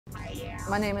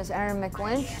My name is Erin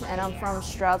McLynch, and I'm from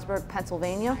Stroudsburg,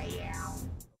 Pennsylvania.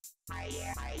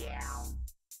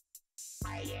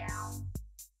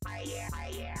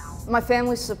 My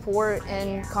family's support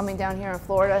in coming down here in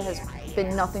Florida has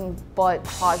been nothing but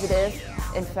positive.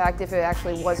 In fact, if it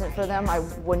actually wasn't for them, I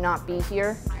would not be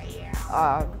here.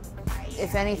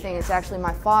 If anything, it's actually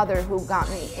my father who got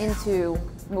me into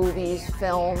movies,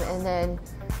 film, and then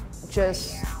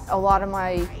just a lot of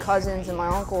my cousins and my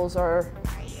uncles are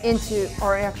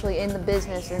actually in the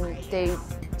business, and they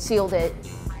sealed it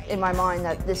in my mind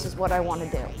that this is what I want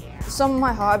to do. Some of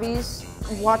my hobbies,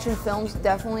 watching films,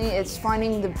 definitely, it's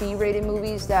finding the B-rated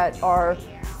movies that are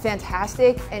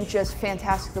fantastic and just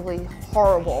fantastically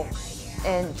horrible,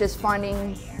 and just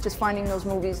finding those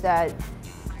movies that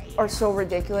are so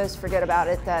ridiculous, forget about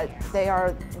it, that they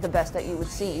are the best that you would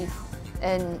see.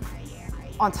 And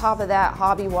on top of that,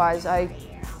 hobby-wise, I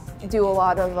do a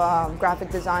lot of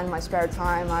graphic design in my spare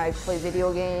time. I play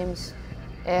video games,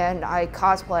 and I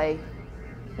cosplay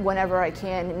whenever I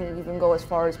can, and even go as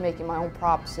far as making my own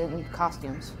props and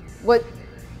costumes.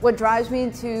 What drives me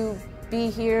to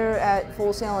be here at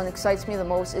Full Sail and excites me the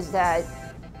most is that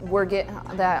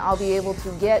I'll be able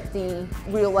to get the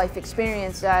real-life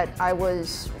experience that I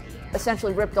was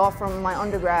essentially ripped off from my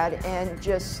undergrad, and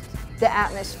just the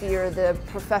atmosphere, the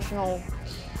professional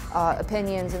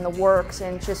opinions and the works,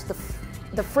 and just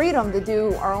the freedom to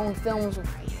do our own films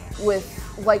with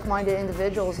like-minded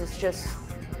individuals is just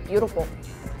beautiful.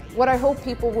 What I hope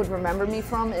people would remember me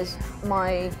from is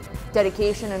my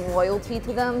dedication and loyalty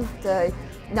to them,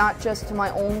 not just to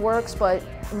my own works, but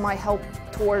my help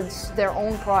towards their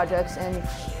own projects, and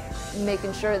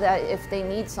making sure that if they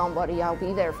need somebody, I'll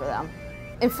be there for them.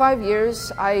 In 5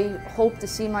 years, I hope to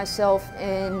see myself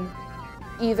in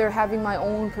either having my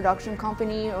own production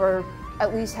company, or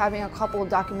at least having a couple of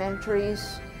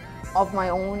documentaries of my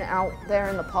own out there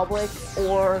in the public,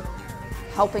 or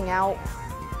helping out,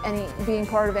 being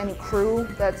part of any crew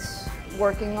that's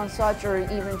working on such, or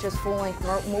even just full-length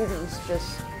movies,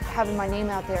 just having my name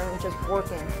out there and just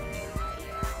working.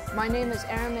 My name is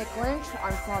Erin McLynch.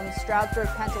 I'm from Stroudsburg,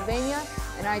 Pennsylvania,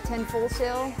 and I attend Full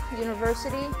Sail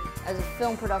University as a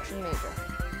film production major.